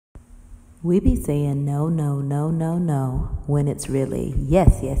We be saying no, no, no, no, no when it's really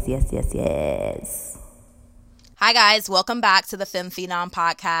yes, yes, yes, yes, yes. Hi guys, welcome back to the Femme Phenom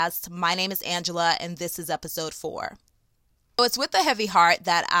podcast. My name is Angela and this is episode 4. So it's with a heavy heart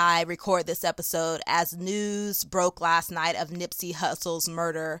that I record this episode as news broke last night of Nipsey Hussle's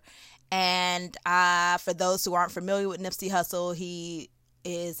murder. And for those who aren't familiar with Nipsey Hussle, he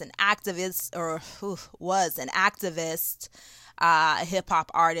is an activist, was an activist, a hip-hop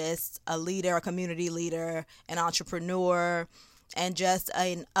artist, a leader, a community leader, an entrepreneur, and just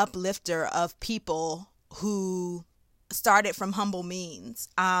an uplifter of people who started from humble means.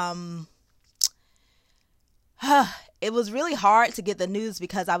 It was really hard to get the news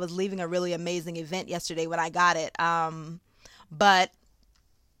because I was leaving a really amazing event yesterday when I got it. But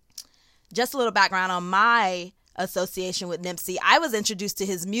just a little background on my association with Nipsey. I was introduced to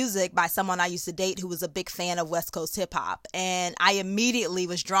his music by someone I used to date who was a big fan of West Coast hip hop. And I immediately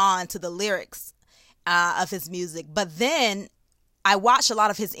was drawn to the lyrics of his music. But then I watched a lot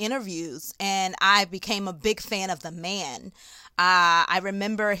of his interviews and I became a big fan of the man. I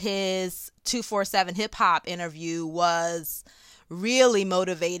remember his 247 hip hop interview was really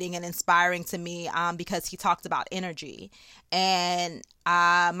motivating and inspiring to me because he talked about energy. And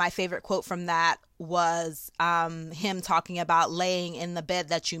my favorite quote from that was him talking about laying in the bed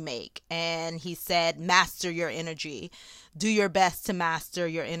that you make. And he said, master your energy. Do your best to master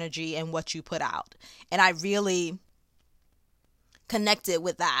your energy and what you put out. And I really connected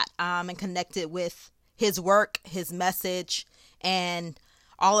with that and connected with his work, his message, and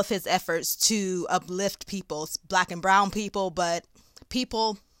all of his efforts to uplift people, Black and brown people, but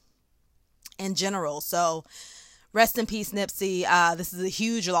people in general. So rest in peace, Nipsey. This is a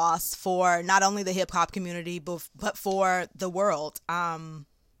huge loss for not only the hip hop community, but for the world.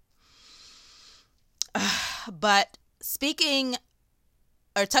 But speaking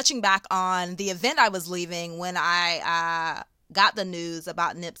or touching back on the event I was leaving when I got the news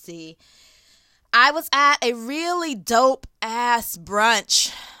about Nipsey, I was at a really dope ass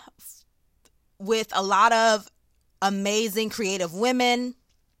brunch with a lot of amazing creative women.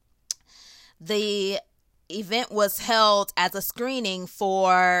 The event was held as a screening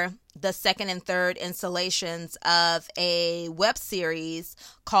for the second and third installations of a web series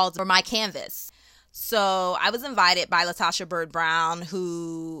called For My Canvas. So I was invited by Latasha Bird Brown,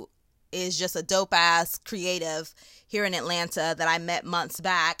 who is just a dope ass creative here in Atlanta that I met months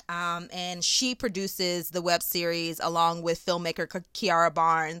back. And she produces the web series along with filmmaker Kiara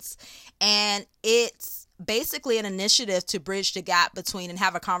Barnes. And it's basically an initiative to bridge the gap between and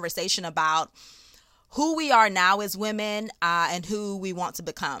have a conversation about who we are now as women and who we want to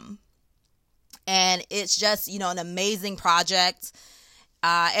become. And it's just, an amazing project.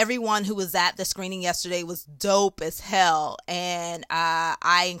 Everyone who was at the screening yesterday was dope as hell. And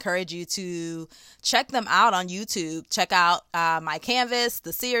I encourage you to check them out on YouTube. Check out My Canvas,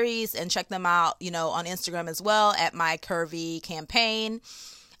 the series, and check them out, on Instagram as well at My Curvy Campaign.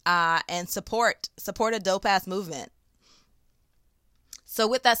 And support a dope ass movement. So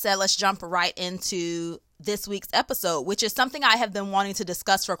with that said, let's jump right into this week's episode, which is something I have been wanting to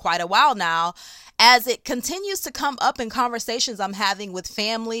discuss for quite a while now, as it continues to come up in conversations I'm having with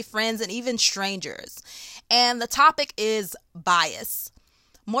family, friends, and even strangers. And the topic is bias.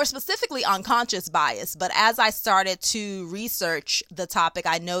 More specifically, unconscious bias. But as I started to research the topic,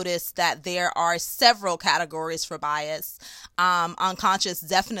 I noticed that there are several categories for bias. Unconscious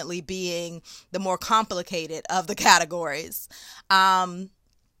definitely being the more complicated of the categories.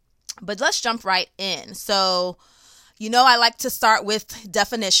 But let's jump right in. So, I like to start with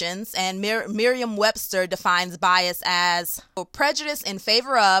definitions, and Merriam-Webster defines bias as prejudice in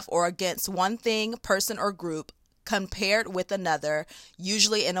favor of or against one thing, person, or group compared with another,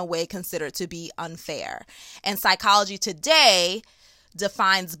 usually in a way considered to be unfair. And Psychology Today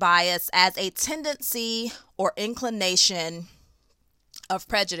defines bias as a tendency or inclination of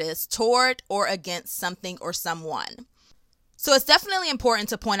prejudice toward or against something or someone. So it's definitely important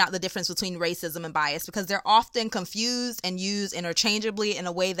to point out the difference between racism and bias because they're often confused and used interchangeably in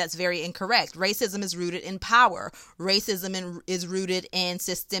a way that's very incorrect. Racism is rooted in power. Racism is rooted in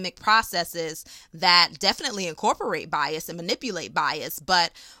systemic processes that definitely incorporate bias and manipulate bias.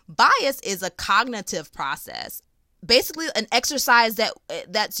 But bias is a cognitive process basically an exercise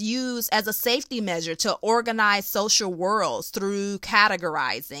that's used as a safety measure to organize social worlds through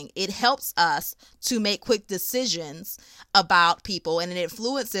categorizing. It helps us to make quick decisions about people, and it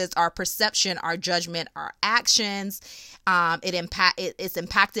influences our perception, our judgment, our actions. It's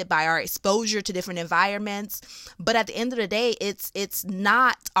impacted by our exposure to different environments. But at the end of the day, it's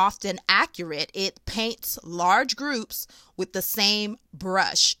not often accurate. It paints large groups with the same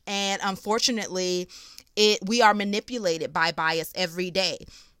brush, and unfortunately, we are manipulated by bias every day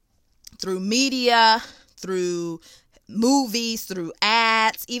through media, through movies, through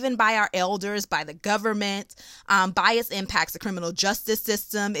ads, even by our elders, by the government. Bias impacts the criminal justice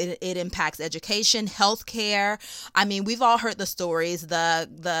system. It impacts education, healthcare. I mean, we've all heard the stories,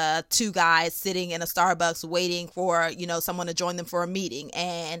 the two guys sitting in a Starbucks waiting for, someone to join them for a meeting,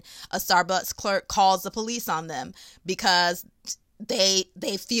 and a Starbucks clerk calls the police on them because they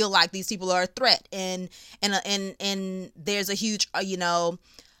feel like these people are a threat, and there's a huge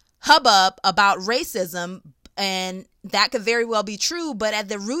hubbub about racism, and that could very well be true, but at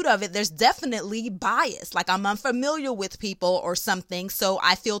the root of it, there's definitely bias. Like, I'm unfamiliar with people or something, so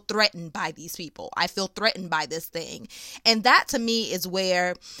I feel threatened by these people. I feel threatened by this thing. And that, to me, is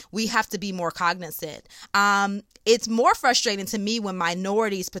where we have to be more cognizant. It's more frustrating to me when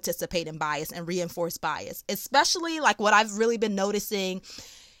minorities participate in bias and reinforce bias, especially like what I've really been noticing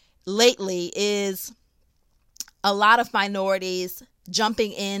lately is a lot of minorities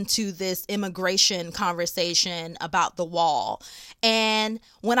jumping into this immigration conversation about the wall. And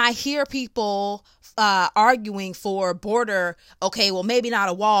when I hear people arguing for border, okay, well, maybe not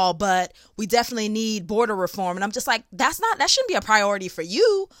a wall, but we definitely need border reform. And I'm just like, that shouldn't be a priority for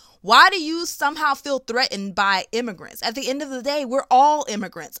you. Why do you somehow feel threatened by immigrants? At the end of the day, we're all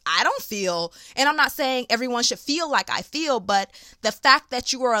immigrants. I don't feel, and I'm not saying everyone should feel like I feel, but the fact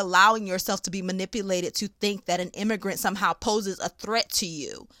that you are allowing yourself to be manipulated to think that an immigrant somehow poses a threat to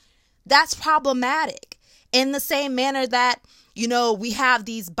you, that's problematic. In the same manner that, we have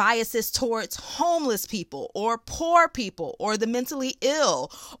these biases towards homeless people or poor people or the mentally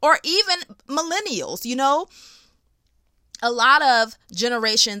ill or even millennials, A lot of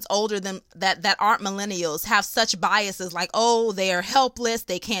generations older than that aren't millennials have such biases like, oh, they are helpless.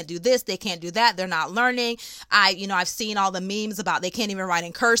 They can't do this. They can't do that. They're not learning. I've seen all the memes about they can't even write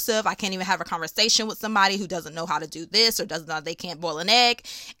in cursive. I can't even have a conversation with somebody who doesn't know how to do this or doesn't know they can't boil an egg.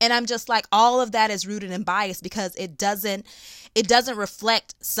 And I'm just like, all of that is rooted in bias because it doesn't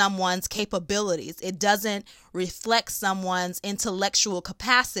reflect someone's capabilities. It doesn't reflect someone's intellectual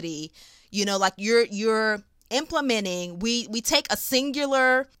capacity. Like you're implementing, we take a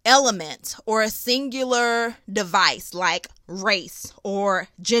singular element or a singular device like race or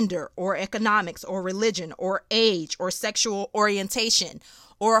gender or economics or religion or age or sexual orientation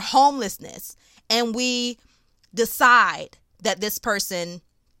or homelessness, and we decide that this person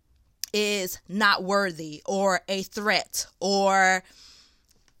is not worthy or a threat or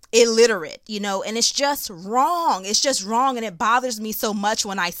illiterate, and it's just wrong. It's just wrong. And it bothers me so much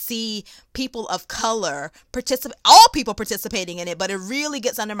when I see people of color all people participating in it. But it really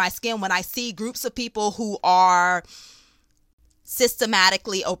gets under my skin when I see groups of people who are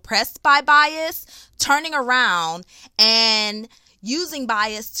systematically oppressed by bias turning around and using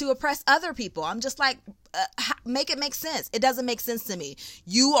bias to oppress other people. I'm just like, make it make sense. It doesn't make sense to me.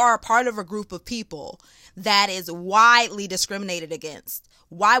 You are a part of a group of people that is widely discriminated against.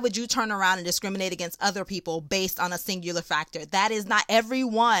 Why would you turn around and discriminate against other people based on a singular factor? That is not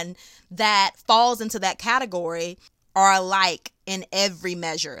everyone that falls into that category are alike in every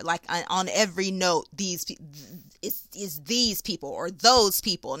measure. Like on every note, these people or those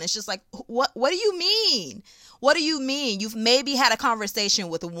people. And it's just like, what do you mean? What do you mean? You've maybe had a conversation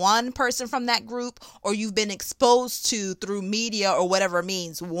with one person from that group, or you've been exposed to through media or whatever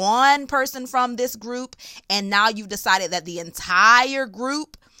means one person from this group, and now you've decided that the entire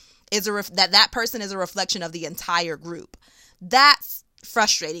group is that person is a reflection of the entire group. That's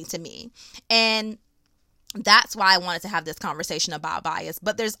frustrating to me. And that's why I wanted to have this conversation about bias.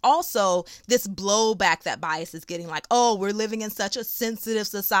 But there's also this blowback that bias is getting, like, oh, we're living in such a sensitive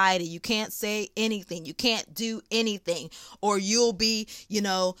society. You can't say anything. You can't do anything, or you'll be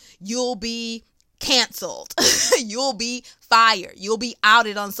canceled. You'll be fired. You'll be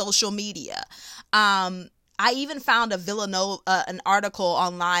outed on social media. I even found an article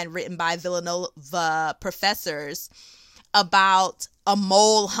online written by Villanova professors about a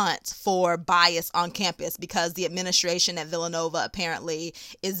mole hunt for bias on campus because the administration at Villanova apparently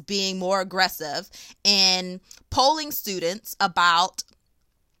is being more aggressive in polling students about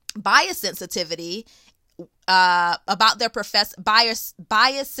bias sensitivity about their bias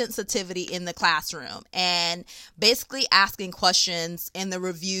sensitivity in the classroom, and basically asking questions in the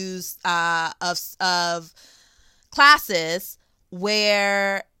reviews of classes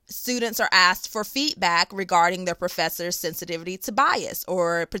where students are asked for feedback regarding their professor's sensitivity to bias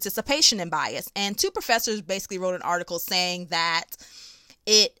or participation in bias. And 2 professors basically wrote an article saying that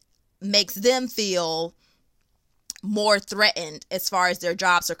it makes them feel more threatened as far as their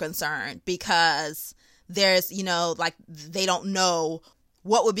jobs are concerned, because there's, like, they don't know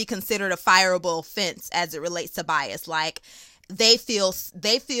what would be considered a fireable offense as it relates to bias. Like, they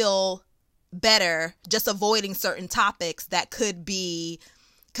feel better just avoiding certain topics that could be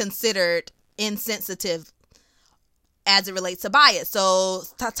considered insensitive as it relates to bias. So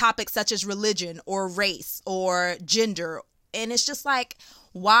topics such as religion or race or gender. And it's just like,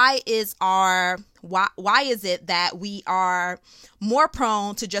 why is it that we are more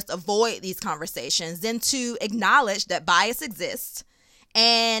prone to just avoid these conversations than to acknowledge that bias exists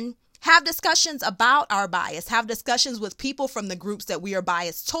and have discussions about our bias, have discussions with people from the groups that we are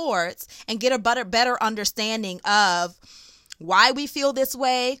biased towards, and get a better understanding of why we feel this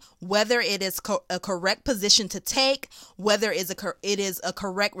way, whether it is a correct position to take, whether it is a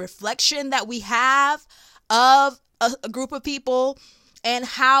correct reflection that we have of a group of people, and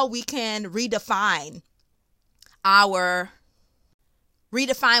how we can redefine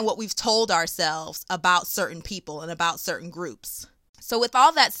what we've told ourselves about certain people and about certain groups. So with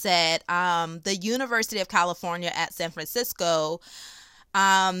all that said, the University of California at San Francisco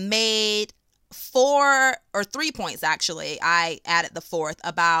made 3 points, actually. I added the 4th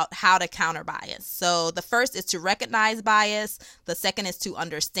about how to counter bias. So the first is to recognize bias. The second is to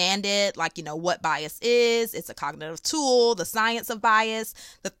understand it, like, what bias is. It's a cognitive tool, the science of bias.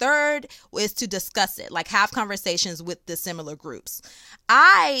 The third is to discuss it, like have conversations with the similar groups.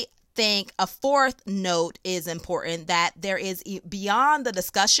 I think a 4th note is important, that there is, beyond the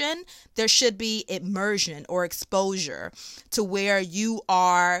discussion, there should be immersion or exposure to where you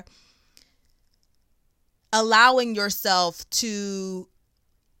are allowing yourself to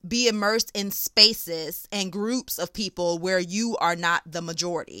be immersed in spaces and groups of people where you are not the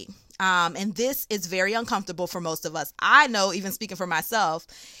majority. And this is very uncomfortable for most of us. I know, even speaking for myself,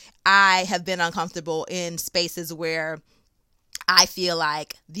 I have been uncomfortable in spaces where I feel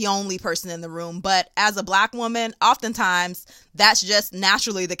like the only person in the room. But as a Black woman, oftentimes that's just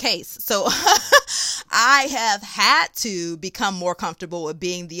naturally the case. So I have had to become more comfortable with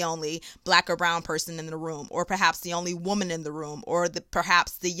being the only Black or brown person in the room, or perhaps the only woman in the room, or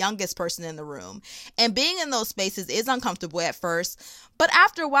perhaps the youngest person in the room. And being in those spaces is uncomfortable at first, but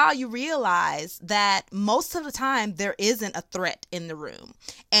after a while you realize that most of the time there isn't a threat in the room.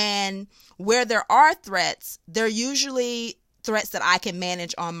 And where there are threats, they're usually threats that I can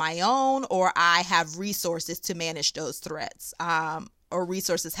manage on my own, or I have resources to manage those threats. Or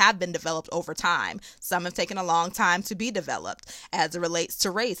resources have been developed over time. Some have taken a long time to be developed as it relates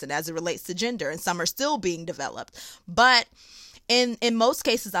to race and as it relates to gender, and some are still being developed. But in most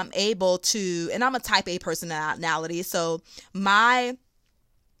cases, I'm able to, and I'm a type A personality, so my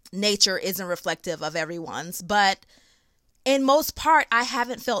nature isn't reflective of everyone's, but in most part, I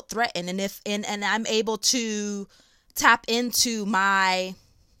haven't felt threatened, and I'm able to tap into my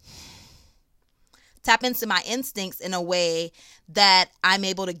instincts in a way that I'm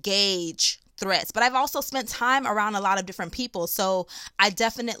able to gauge threats. But I've also spent time around a lot of different people, so I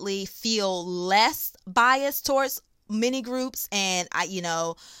definitely feel less biased towards many groups, and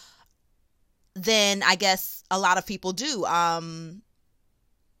than I guess a lot of people do.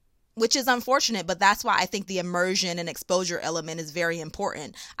 Which is unfortunate, but that's why I think the immersion and exposure element is very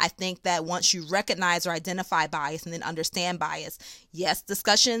important. I think that once you recognize or identify bias and then understand bias, yes,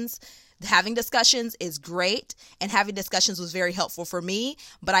 having discussions is great, and having discussions was very helpful for me.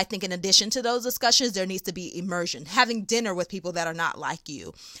 But I think in addition to those discussions, there needs to be immersion, having dinner with people that are not like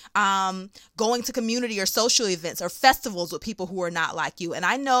you, going to community or social events or festivals with people who are not like you. And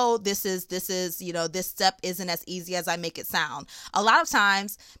I know this step isn't as easy as I make it sound. A lot of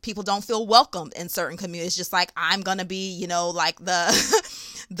times people don't feel welcomed in certain communities, just like I'm going to be, like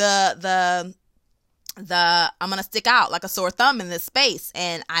I'm going to stick out like a sore thumb in this space.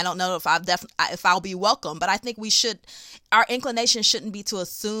 And I don't know if I'll be welcome, but I think our inclination shouldn't be to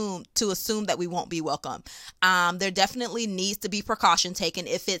assume that we won't be welcome. There definitely needs to be precaution taken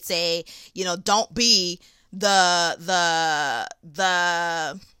if it's don't be the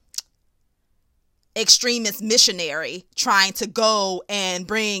extremist missionary trying to go and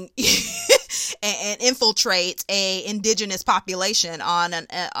bring and infiltrate a indigenous population on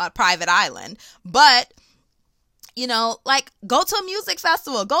a private island. But like go to a music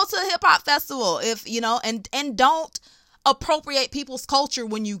festival, go to a hip hop festival, if and don't appropriate people's culture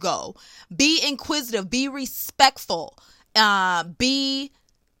when you go. Be inquisitive, be respectful, be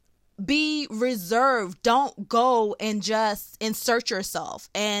reserved. Don't go and just insert yourself.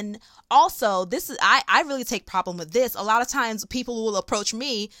 And also, this is I really take problem with this. A lot of times people will approach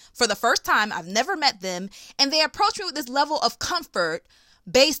me for the first time, I've never met them, and they approach me with this level of comfort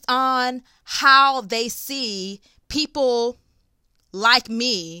based on how they see people like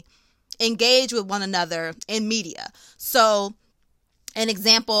me engage with one another in media. So an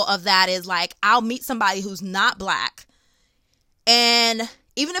example of that is, like, I'll meet somebody who's not black, and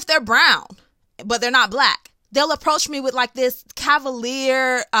even if they're brown, but they're not black, they'll approach me with like this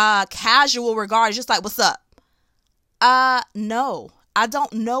cavalier, casual regard, just like, what's up? No, I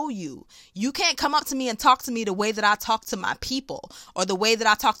don't know you. You can't come up to me and talk to me the way that I talk to my people or the way that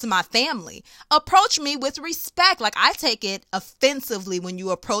I talk to my family. Approach me with respect. Like, I take it offensively when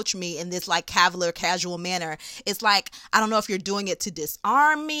you approach me in this like cavalier, casual manner. It's like, I don't know if you're doing it to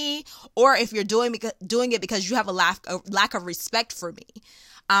disarm me or if you're doing it because you have a lack of respect for me.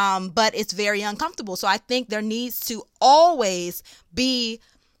 But it's very uncomfortable. So I think there needs to always be,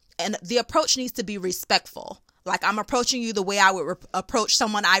 and the approach needs to be respectful. Like, I'm approaching you the way I would approach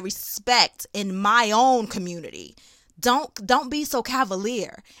someone I respect in my own community. Don't be so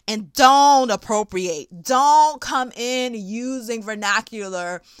cavalier, and don't appropriate. Don't come in using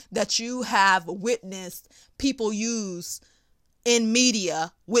vernacular that you have witnessed people use in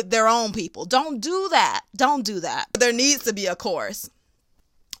media with their own people. Don't do that. Don't do that. There needs to be a course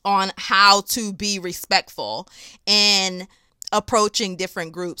on how to be respectful in approaching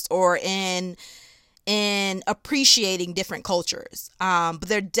different groups or in appreciating different cultures. But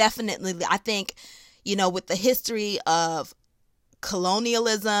they're definitely, I think, with the history of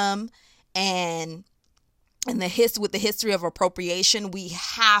colonialism and with the history of appropriation, we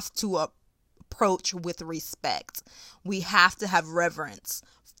have to approach with respect. We have to have reverence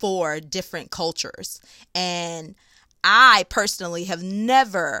for different cultures. And I personally have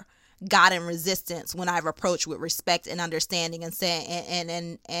never gotten resistance when I've approached with respect and understanding and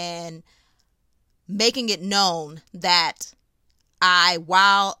saying and making it known that I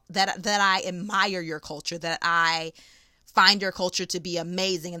admire your culture, that I find your culture to be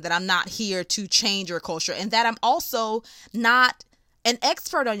amazing, and that I'm not here to change your culture, and that I'm also not an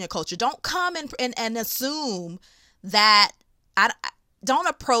expert on your culture. Don't come and assume that don't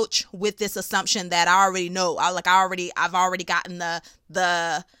approach with this assumption that I already know. I've already gotten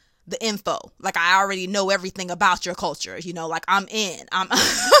the info. Like, I already know everything about your culture. Like, I'm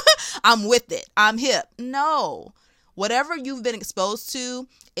I'm with it. I'm hip. No. Whatever you've been exposed to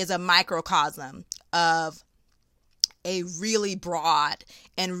is a microcosm of a really broad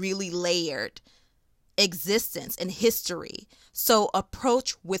and really layered existence and history. So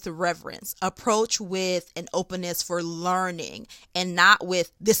approach with reverence, approach with an openness for learning, and not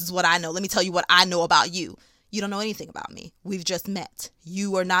with, this is what I know. Let me tell you what I know about you. You don't know anything about me. We've just met.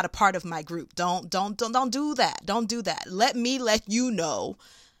 You are not a part of my group. Don't do that. Don't do that. Let me let you know,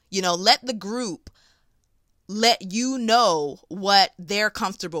 let the group let you know what they're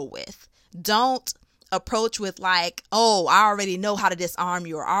comfortable with. Don't approach with like, oh, I already know how to disarm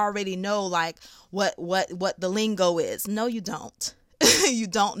you, or I already know like what the lingo is. No, you don't. You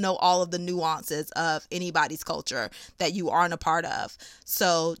don't know all of the nuances of anybody's culture that you aren't a part of.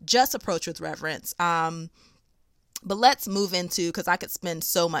 So just approach with reverence. But let's move into, because I could spend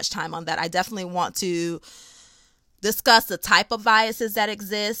so much time on that. I definitely want to discuss the type of biases that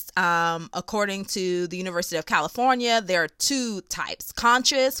exist. According to the University of California, there are two types.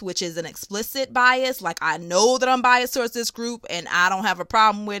 Conscious, which is an explicit bias. Like, I know that I'm biased towards this group and I don't have a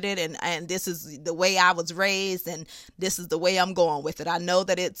problem with it. And this is the way I was raised and this is the way I'm going with it. I know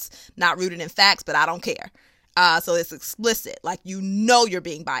that it's not rooted in facts, but I don't care. So it's explicit. Like, you're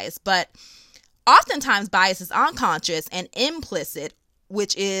being biased. But oftentimes bias is unconscious and implicit,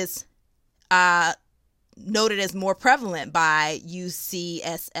 which is noted as more prevalent by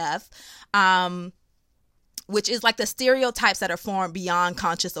UCSF, which is like the stereotypes that are formed beyond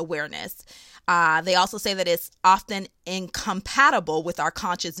conscious awareness. They also say that it's often incompatible with our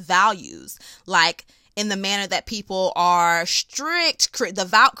conscious values, like in the manner that people are strict,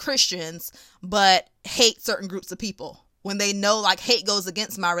 devout Christians, but hate certain groups of people. When they know like hate goes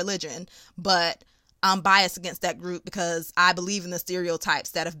against my religion, but I'm biased against that group because I believe in the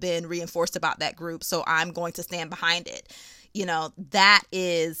stereotypes that have been reinforced about that group. So I'm going to stand behind it. That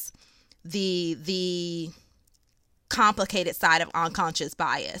is the complicated side of unconscious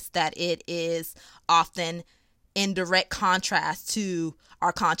bias, that it is often in direct contrast to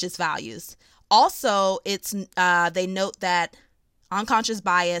our conscious values. Also, they note that unconscious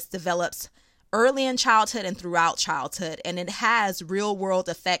bias develops early in childhood and throughout childhood, and it has real-world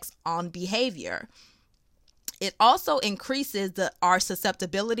effects on behavior. It also increases our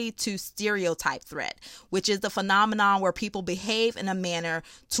susceptibility to stereotype threat, which is the phenomenon where people behave in a manner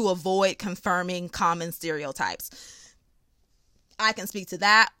to avoid confirming common stereotypes. I can speak to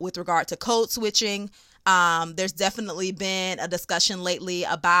that with regard to code switching. There's definitely been a discussion lately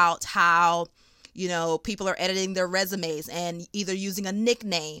about how, people are editing their resumes and either using a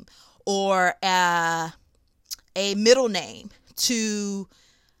nickname or a middle name to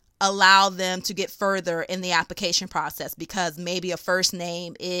allow them to get further in the application process, because maybe a first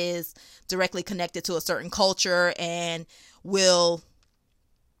name is directly connected to a certain culture and will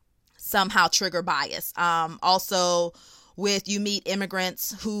somehow trigger bias. Also, you meet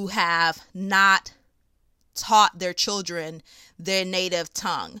immigrants who have not taught their children their native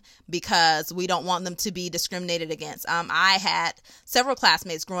tongue because we don't want them to be discriminated against. I had several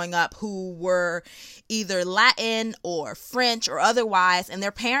classmates growing up who were either Latin or French or otherwise, and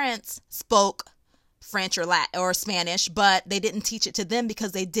their parents spoke French or Latin or Spanish, but they didn't teach it to them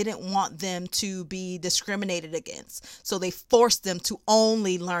because they didn't want them to be discriminated against. So they forced them to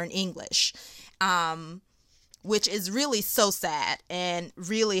only learn English, which is really so sad and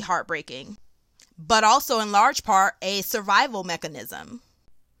really heartbreaking, but also in large part a survival mechanism.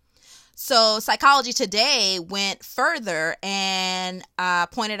 So Psychology Today went further and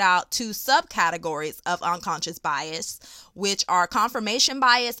pointed out 2 subcategories of unconscious bias, which are confirmation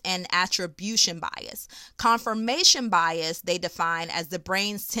bias and attribution bias. Confirmation bias they define as the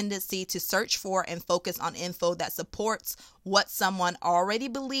brain's tendency to search for and focus on info that supports what someone already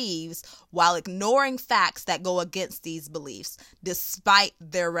believes while ignoring facts that go against these beliefs, despite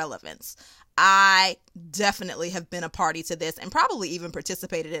their relevance. I definitely have been a party to this and probably even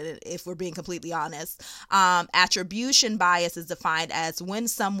participated in it, if we're being completely honest. Attribution bias is defined as when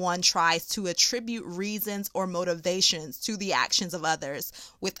someone tries to attribute reasons or motivations to the actions of others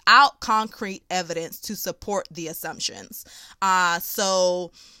without concrete evidence to support the assumptions.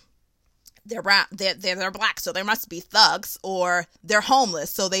 So they're brown, they're black, so they must be thugs, or they're homeless,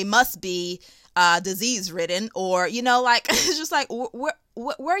 so they must be disease ridden, or it's just like,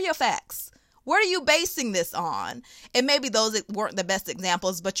 where are your facts? What are you basing this on? And maybe those weren't the best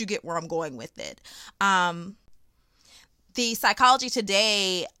examples, but you get where I'm going with it. The Psychology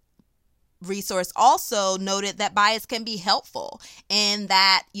Today resource also noted that bias can be helpful, and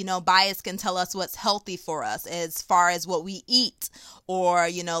that, bias can tell us what's healthy for us as far as what we eat, or,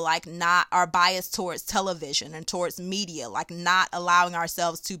 not our bias towards television and towards media, like not allowing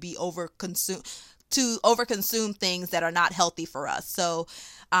ourselves to be overconsume things that are not healthy for us. So,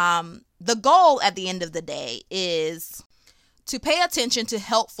 the goal at the end of the day is to pay attention to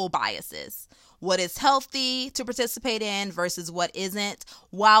helpful biases, what is healthy to participate in versus what isn't,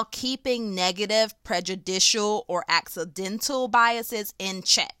 while keeping negative, prejudicial, or accidental biases in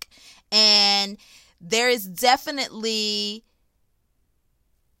check. And there is definitely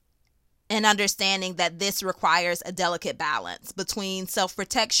an understanding that this requires a delicate balance between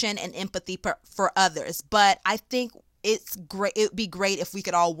self-protection and empathy for others. But I think it's great. It would be great if we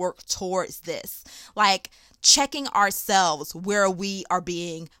could all work towards this, like checking ourselves where we are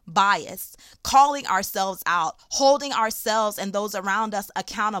being biased, calling ourselves out, holding ourselves and those around us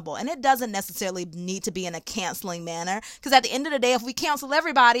accountable. And it doesn't necessarily need to be in a canceling manner, because at the end of the day, if we cancel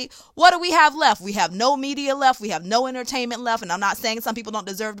everybody, what do we have left? We have no media left. We have no entertainment left. And I'm not saying some people don't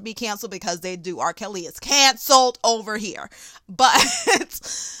deserve to be canceled, because they do. R. Kelly is canceled over here. But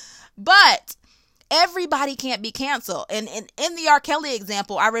everybody can't be canceled. And in the R. Kelly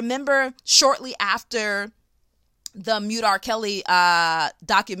example, I remember shortly after the Mute R. Kelly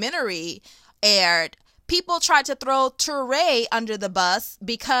documentary aired, people tried to throw Touré under the bus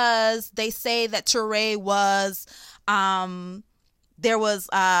because they say that Touré was, there was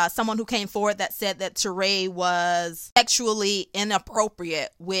someone who came forward that said that Touré was sexually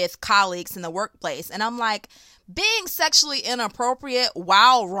inappropriate with colleagues in the workplace. And I'm like, being sexually inappropriate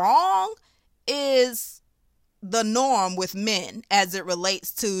while wrong is the norm with men as it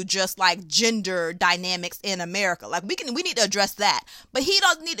relates to just like gender dynamics in America. Like we need to address that, but he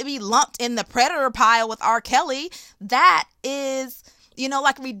doesn't need to be lumped in the predator pile with R. Kelly. That is,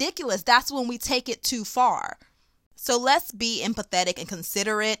 like ridiculous. That's when we take it too far. So let's be empathetic and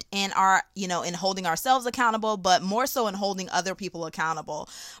considerate in our, in holding ourselves accountable, but more so in holding other people accountable.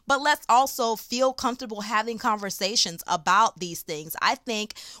 But let's also feel comfortable having conversations about these things. I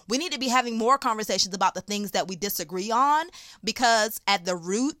think we need to be having more conversations about the things that we disagree on, because at the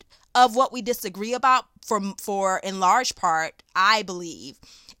root of what we disagree about, for in large part, I believe,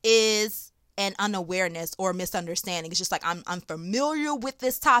 is an unawareness or misunderstanding. It's just like I'm familiar with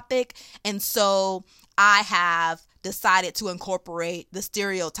this topic, and so I have decided to incorporate the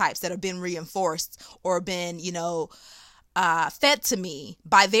stereotypes that have been reinforced or been, fed to me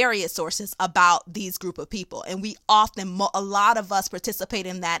by various sources about these group of people. And we often, a lot of us participate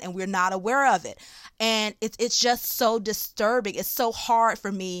in that, and we're not aware of it. And it's just so disturbing. It's so hard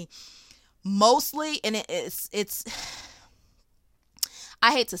for me, mostly, and it's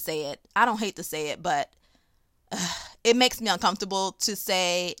I hate to say it. I don't hate to say it, but it makes me uncomfortable to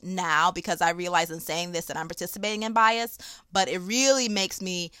say now, because I realize in saying this that I'm participating in bias, but it really makes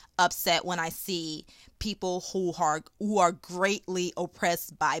me upset when I see people who are greatly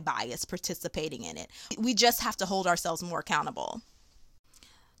oppressed by bias participating in it. We just have to hold ourselves more accountable.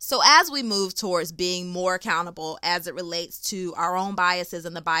 So as we move towards being more accountable as it relates to our own biases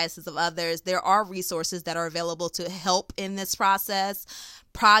and the biases of others, there are resources that are available to help in this process.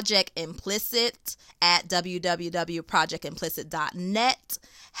 Project Implicit at www.projectimplicit.net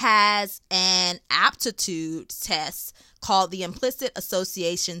has an aptitude test called the Implicit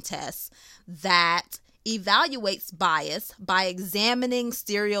Association Test that evaluates bias by examining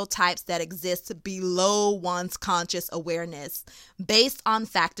stereotypes that exist below one's conscious awareness based on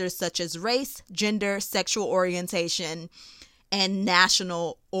factors such as race, gender, sexual orientation, and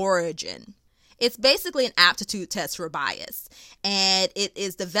national origin. It's basically an aptitude test for bias, and it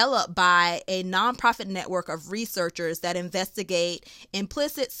is developed by a nonprofit network of researchers that investigate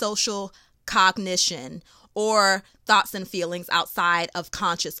implicit social cognition, or thoughts and feelings outside of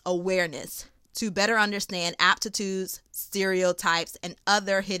conscious awareness, to better understand aptitudes, stereotypes, and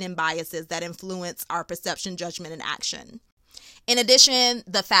other hidden biases that influence our perception, judgment, and action. In addition,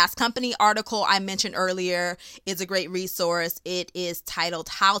 the Fast Company article I mentioned earlier is a great resource. It is titled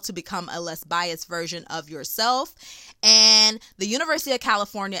How to Become a Less Biased Version of Yourself. And the University of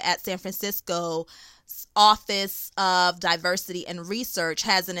California at San Francisco Office of Diversity and Research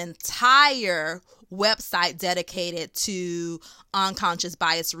has an entire website dedicated to unconscious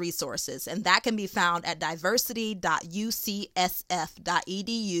bias resources, and that can be found at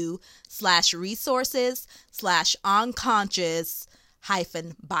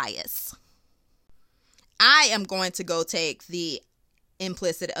diversity.ucsf.edu/resources/unconscious-bias. I am going to go take the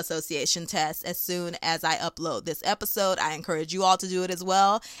implicit association test as soon as I upload this episode. I encourage you all to do it as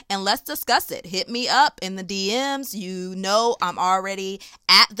well, and let's discuss it. Hit me up in the DMs. You know I'm already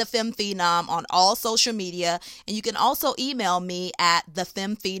at the FemPhenom on all social media, and you can also email me at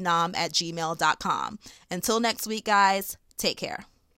thefemphenom@gmail.com. Until next week, guys, take care.